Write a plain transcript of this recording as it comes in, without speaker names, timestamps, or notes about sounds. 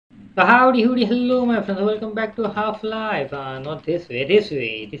So howdy, howdy, hello, my friends. Welcome back to Half-Life. Not this way, this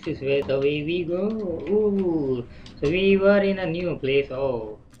way. This is where the way we go. Ooh, so we were in a new place.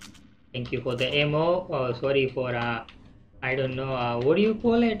 Oh, thank you for the ammo. Oh, sorry for I don't know. What do you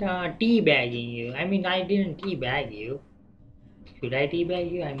call it? Teabagging you. I mean, I didn't teabag you. Should I teabag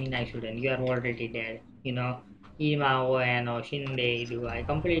you? I mean, I shouldn't. You are already dead. Imao and Shinde. Do I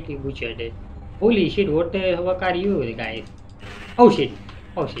completely butchered it? Holy shit! What the fuck are you guys? Oh shit!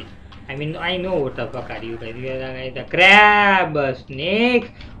 Oh shit! I mean, I know what the fuck are you guys? You are the crab,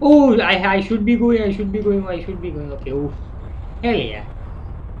 snake. Oh, I should be going. I should be going. I should be going. Okay. Oof. Hell yeah.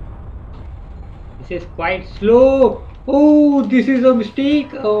 This is quite slow. Oh, this is a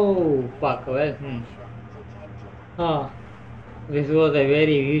mistake. Oh fuck. Well, Ah, this was a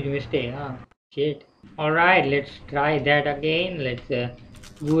very huge mistake. Shit. All right. Let's try that again. Let's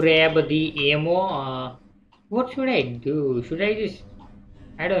grab the ammo. What should I do? Should I just?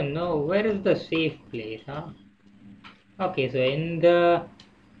 I don't know. Where is the safe place? Okay, so in the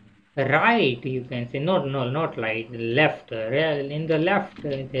right, you can say, not right, left. In the left,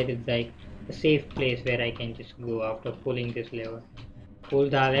 there is like a safe place where I can just go after pulling this lever. Pull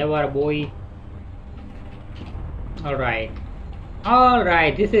the lever, boy. All right,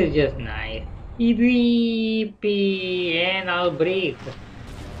 this is just nice. Beep, and I'll break.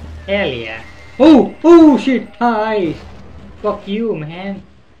 Hell yeah. Oh, shit, hi. Fuck you, man.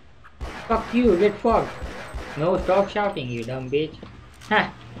 Fuck you, get fucked. No, stop shouting, you dumb bitch.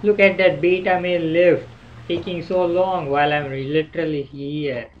 Ha! Look at that beta male lift, taking so long while I'm literally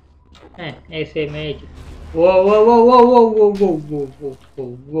here. SMH. Whoa, whoa, whoa, whoa, whoa, whoa, whoa, whoa, whoa,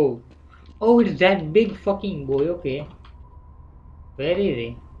 whoa, whoa. Oh, it's that big fucking boy, okay. Where is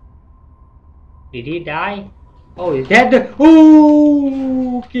he? Did he die? Oh, is that the...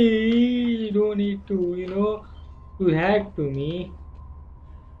 Oh, okay. You don't need to, do that to me.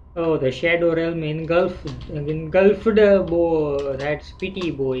 Oh, the Shadow Realm engulfed that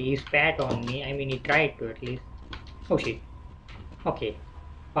spitty boy. He spat on me. I mean, he tried to at least. Oh shit. Okay.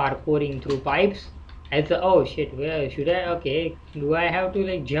 Parkouring through pipes. Oh shit, where should I? Okay. Do I have to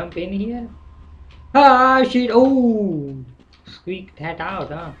like jump in here? Ah shit. Oh. Squeak that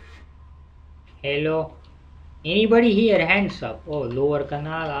out, huh? Hello. Anybody here? Hands up. Oh, lower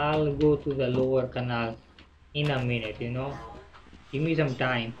canal. I'll go to the lower canal in a minute. Give me some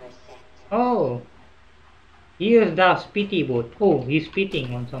time. Oh. Here's the spitty boy. Oh, he's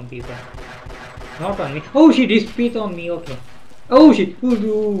spitting on some people. Not on me. Oh shit, he spit on me. Okay. Oh shit.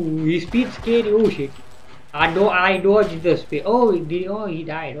 Ooh, he spit scary. Oh shit. I dodged the spit. Oh, he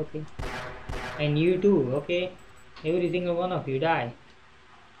died. Okay. And you too. Okay. Every single one of you died.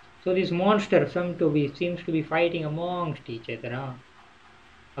 So this monster seems to be fighting amongst each other, huh?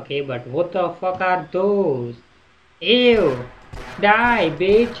 Okay, but what the fuck are those? Ew! Die,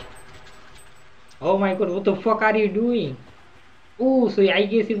 bitch! Oh my god, what the fuck are you doing? Oh, so I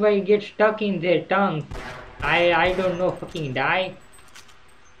guess if I get stuck in their tongue, I don't know, fucking die.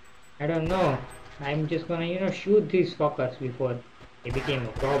 I don't know. I'm just gonna shoot these fuckers before they became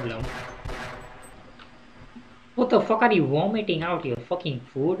a problem. What the fuck are you vomiting out your fucking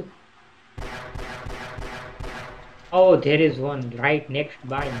food? Oh, there is one right next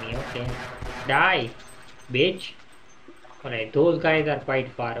by me. Okay, die, bitch. Alright, those guys are quite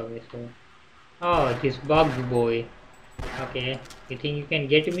far away. So, oh, this bug boy. Okay, you think you can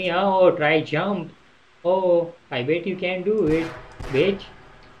get me? Oh, try jump. Oh, I bet you can do it, bitch.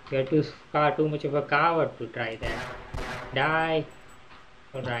 You're too much of a coward to try that. Die.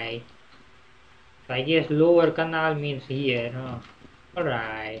 Alright. So I guess lower canal means here, huh?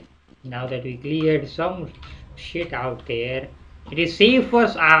 Alright. Now that we cleared some shit out there, it is safe for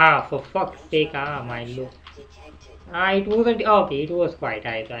us. For fuck's sake, my lord. It wasn't okay. It was quite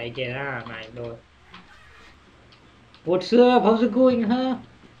high, so I guess. My lord. What's up? How's it going, huh?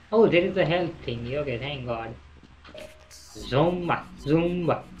 Oh, there is a health thing. Okay, thank God. Zumba,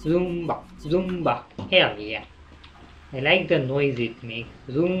 Zumba, Zumba, Zumba. Hell yeah. I like the noise it makes.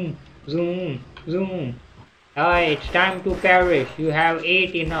 Zoom, zoom, zoom. It's time to perish. You have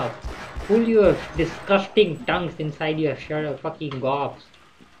ate enough. Pull your disgusting tongues inside your shirt, fucking gobs.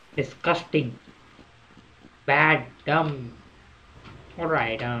 Disgusting. Bad, dumb.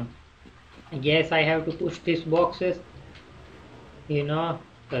 Alright, I guess I have to push these boxes,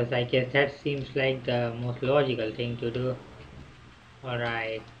 because I guess that seems like the most logical thing to do.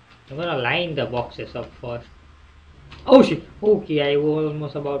 Alright, I'm gonna line the boxes up first. Oh shit! Okay, I was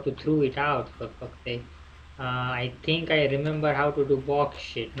almost about to throw it out for fuck's sake. I think I remember how to do box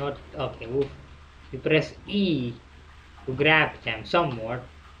shit. Not okay. Oof. You press E to grab them somewhat.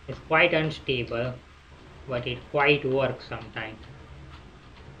 It's quite unstable, but it quite works sometimes.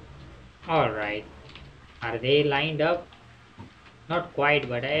 Alright. Are they lined up? Not quite,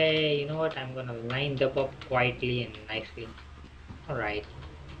 but hey, you know what? I'm gonna line them up quietly and nicely. Alright.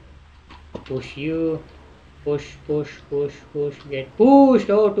 Push you. Push, push, push, push. Get pushed.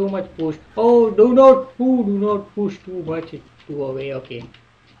 Oh, too much push. Oh, do not push too much. It's too away. Okay.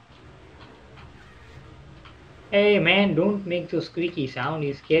 Hey man, don't make those squeaky sound.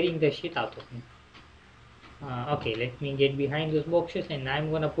 You're scaring the shit out of me. Okay, let me get behind those boxes and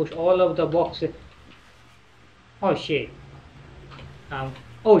I'm gonna push all of the boxes. Oh shit. Um,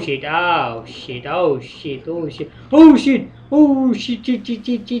 oh shit, oh shit, oh shit, oh shit, oh shit, oh shit, shit, shit,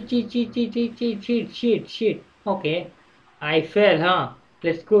 shit, shit, shit, shit, shit, shit, shit, shit, shit. Okay, I fell, huh?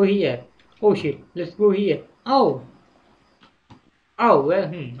 Let's go here. Oh shit, let's go here. Oh, oh,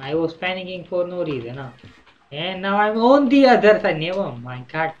 well, I was panicking for no reason, huh? And now I'm on the other side. Never mind,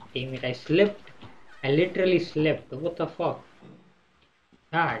 god damn it, I slipped. I literally slipped. What the fuck?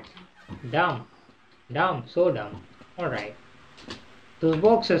 God, dumb, dumb, so dumb. Alright, those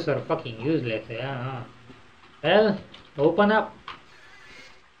boxes are fucking useless, yeah. Well, open up.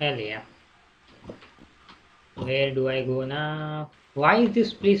 Hell yeah. Where do I go now? Why is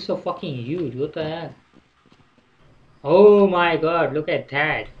this place so fucking huge? What the hell? Oh my god, look at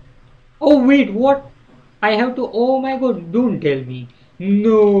that. Oh wait, what? I have to. Oh my god, don't tell me.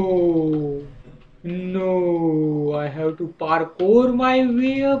 No. No, I have to parkour my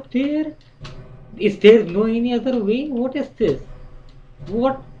way up there? Is there no any other way? What is this?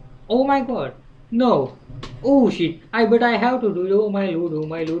 What? Oh my god. No. Oh shit. But I have to do it. Oh my lord, oh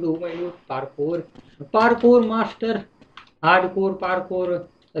my lord, oh my lord. Parkour. Parkour master. Hardcore parkour.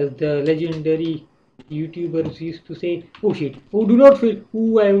 As the legendary YouTubers used to say. Oh shit. Oh, do not fail.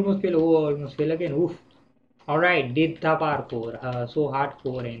 Oh, I almost fell. Oh, I almost fell again. Oof. Alright, did the parkour. So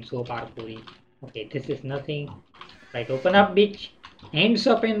hardcore and so parkoury. Okay, this is nothing. Right, open up, bitch. Hands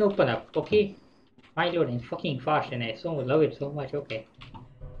up and open up. Okay. My lord, I'm fucking fast and I so love it so much. Okay.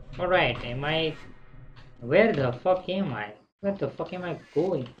 Alright, am I... Where the fuck am I? Where the fuck am I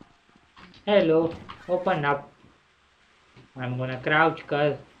going? Hello, open up. I'm gonna crouch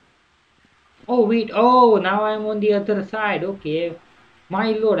cause... Oh wait, oh now I'm on the other side, okay.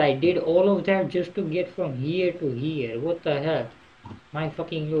 My lord, I did all of that just to get from here to here. What the hell? My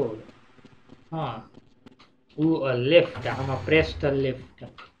fucking lord. Huh. Ooh, a lift. I'ma press the lift.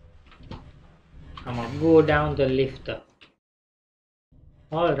 I'ma go down the lift.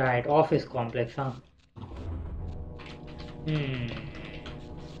 Alright, office complex, huh? Hmm.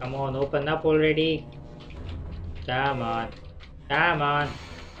 Come on, open up already. Come on. Come on.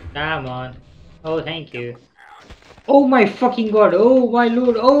 Come on. Oh, thank you. Oh my fucking god. Oh my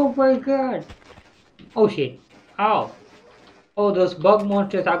lord. Oh my god. Oh shit. Ow. Oh, those bug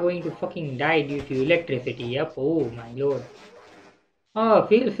monsters are going to fucking die due to electricity. Yep. Oh my lord. Oh,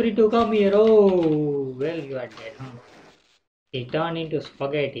 feel free to come here. Oh, well, you are dead, huh? They turn into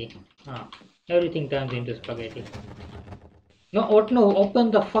spaghetti. Huh. Everything turns into spaghetti. No, what? No,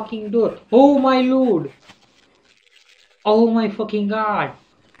 open the fucking door. Oh my lord. Oh my fucking god.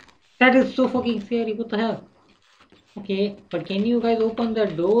 That is so fucking scary. What the hell? Okay, but can you guys open the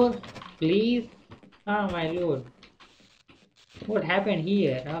door, please? Ah, my lord. What happened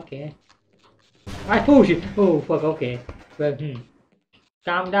here? Okay. Oh shit. Oh fuck. Okay. Well,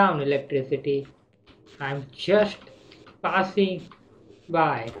 calm down, electricity. I'm just passing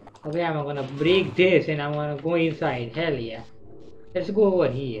by. Okay, I'm gonna break this and I'm gonna go inside. Hell yeah. Let's go over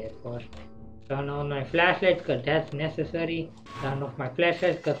here first. Turn on my flashlight because that's necessary. Turn off my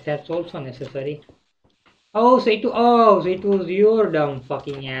flashlight because that's also necessary. So it was your dumb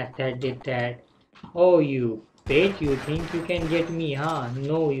fucking ass that did that. Oh, you bitch, you think you can get me, huh?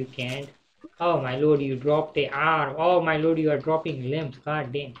 No, you can't. Oh, my lord, you dropped a arm. Oh, my lord, you are dropping limbs.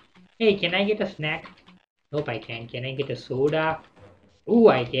 God damn. Hey, can I get a snack? Nope, I can't. Can I get a soda? Ooh,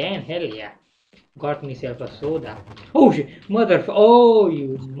 I can. Hell yeah. Got myself a soda. Oh, shit. Oh,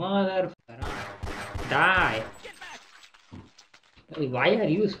 you motherfucker. Die. Why are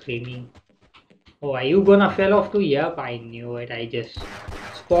you screaming? Oh, are you gonna fell off too? Yep, I knew it. I just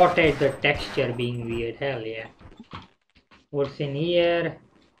spotted the texture being weird. Hell yeah. What's in here?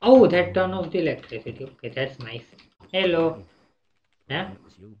 Oh, that turned off the electricity. Okay, that's nice. Hello. Huh? It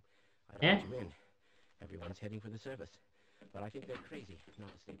was you. I Huh? let you in. Everyone's heading for the service. But I think they're crazy not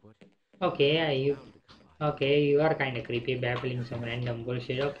to stay put. Okay, yeah, you. Bound to come by. Okay, you are kind of creepy, babbling some random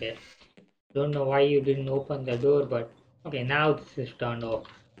bullshit. Okay. Don't know why you didn't open the door, but okay, now this is turned off.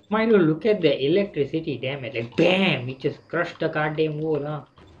 Milo, look at the electricity damage. Like, bam! It just crushed the goddamn wall, huh?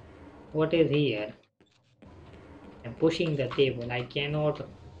 What is here? I'm pushing the table. I cannot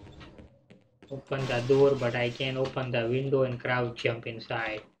open the door, but I can open the window and crouch jump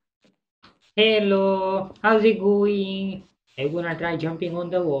inside. Hello, how's it going? Are you gonna try jumping on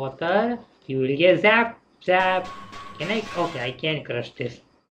the water? You will get zap, zap. Can I? Okay, I can't crush this.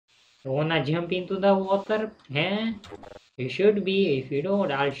 You wanna jump into the water? Huh? You should be. If you don't,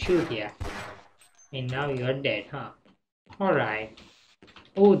 I'll shoot ya. And now you're dead, huh? Alright.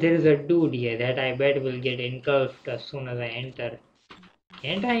 Oh, there is a dude here that I bet will get engulfed as soon as I enter.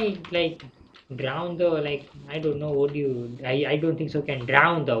 Can't I, like, drown the, like, I don't know, what do you... I don't think so can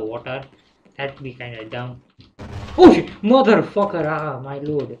drown the water. That'd be kinda dumb. Oh shit! Motherfucker! Ah, my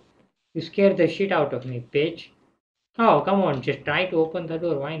lord. You scared the shit out of me, bitch. Oh, come on, just try to open the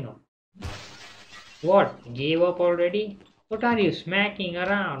door, why not? What? Gave up already? What are you smacking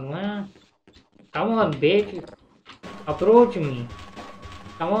around, huh? Come on, bitch. Approach me.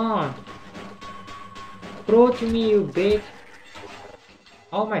 Come on. Approach me, you bitch.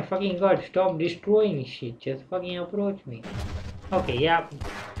 Oh my fucking god, stop destroying shit. Just fucking approach me. Okay, yeah.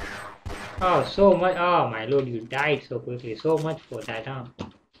 Oh, so much. Oh my lord, you died so quickly. So much for that, huh?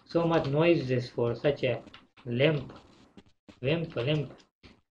 So much noise this for such a limp. Limp.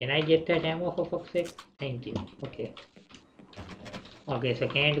 Can I get that ammo for fuck's sake? Thank you. Okay. Okay, so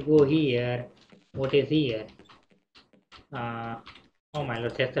can't go here. What is here? Oh my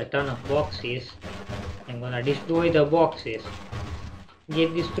lord, that's a ton of boxes. I'm gonna destroy the boxes.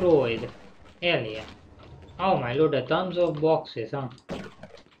 Get destroyed. Hell yeah. Oh my lord, tons of boxes, huh?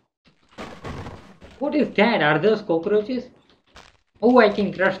 What is that? Are those cockroaches? Oh, I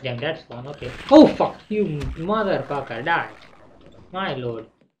can crush them. That's fun. Okay. Oh fuck, you motherfucker, die. My lord,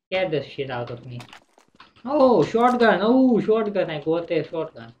 get the shit out of me. Oh, shotgun. Oh, shotgun. I got a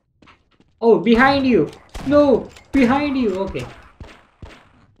shotgun. Oh, behind you. No, behind you. Okay.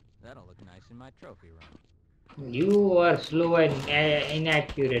 That'll look nice in my trophy room. You are slow and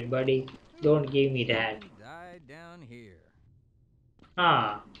inaccurate, buddy. Don't give me that. Die down here.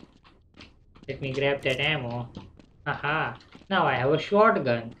 Ah, let me grab that ammo. Haha. Now I have a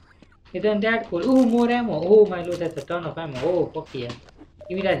shotgun. Isn't that cool? Oh, more ammo. Oh my lord, that's a ton of ammo. Oh, fuck yeah.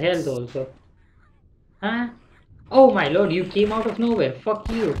 Give me that health also. Huh? Oh my lord, you came out of nowhere. Fuck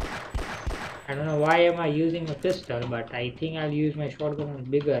you. I don't know why am I using a pistol, but I think I'll use my shotgun on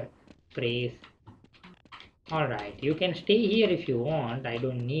bigger praise. Alright, you can stay here if you want. I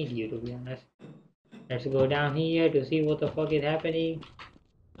don't need you, to be honest. Let's go down here to see what the fuck is happening.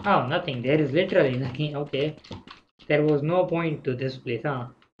 Oh, nothing. There is literally nothing. Okay. There was no point to this place, huh?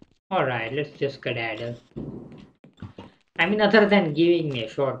 Alright, let's just skedaddle. I mean, other than giving me a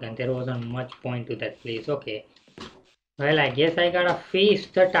shotgun, there wasn't much point to that place. Okay. Well, I guess I gotta face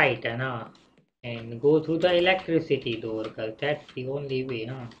the Titan, huh? And go through the electricity door, cause that's the only way,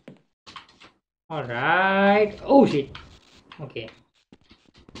 huh? Alright. Oh shit. Okay.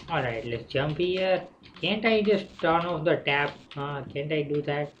 Alright, let's jump here. Can't I just turn off the tap? Can't I do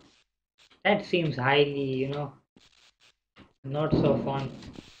that? That seems highly, not so fun.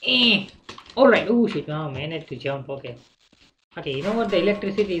 Eh. Alright, oh shit, now I managed to jump, okay. Okay, you know what, the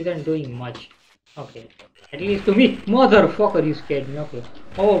electricity isn't doing much. Okay, at least to me. Motherfucker, you scared me, okay.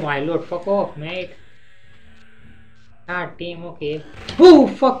 Oh my lord, fuck off, mate. God damn, okay. Oh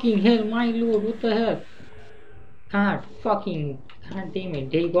fucking hell, my lord, what the hell? God damn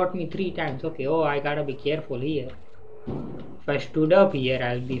it, they got me 3 times, okay. Oh, I gotta be careful here. If I stood up here,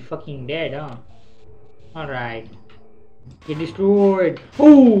 I'll be fucking dead, huh? Alright. Get destroyed.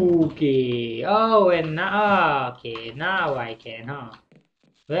 Okay. Oh, and now, okay, now I can, huh?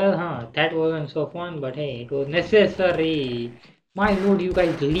 Well, huh, that wasn't so fun, but hey, it was necessary. My lord, you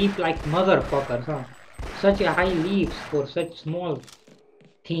guys leap like motherfuckers, huh? Such a high leaps for such small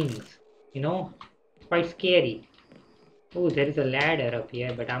things, Quite scary. Oh, there is a ladder up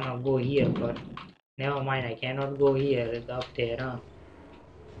here, but I'm gonna go here first. Never mind, I cannot go here. It's up there, huh?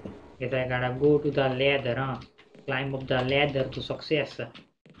 Guess I gotta go to the ladder, huh? Climb up the ladder to success.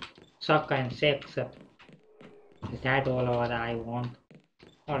 Suck and sex. Is that all what I want?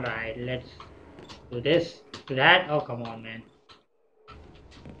 Alright, let's do this. Do that. Oh, come on, man.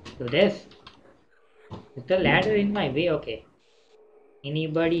 Do this. Is the ladder in my way? Okay.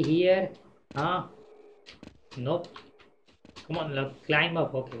 Anybody here? Huh? Nope. Come on, look, climb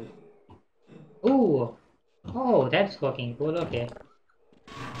up. Okay. Ooh. Oh, that's fucking cool. Okay.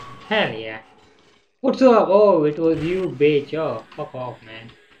 Hell yeah. What's up? Oh, it was you, bitch. Oh, fuck off,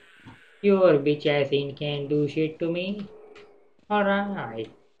 man. Your bitch ass ain't can do shit to me. Alright.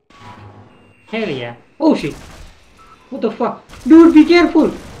 Hell yeah. Oh shit. What the fuck? Dude, be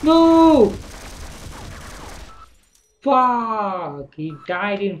careful. No. Fuck. He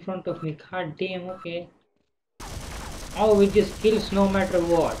died in front of me. God damn. Okay. Oh, it just kills no matter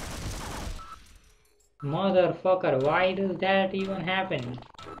what. Motherfucker. Why does that even happen?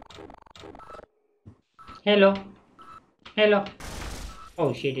 Hello. Hello.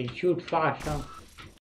 Oh shit, it shoots fast, huh?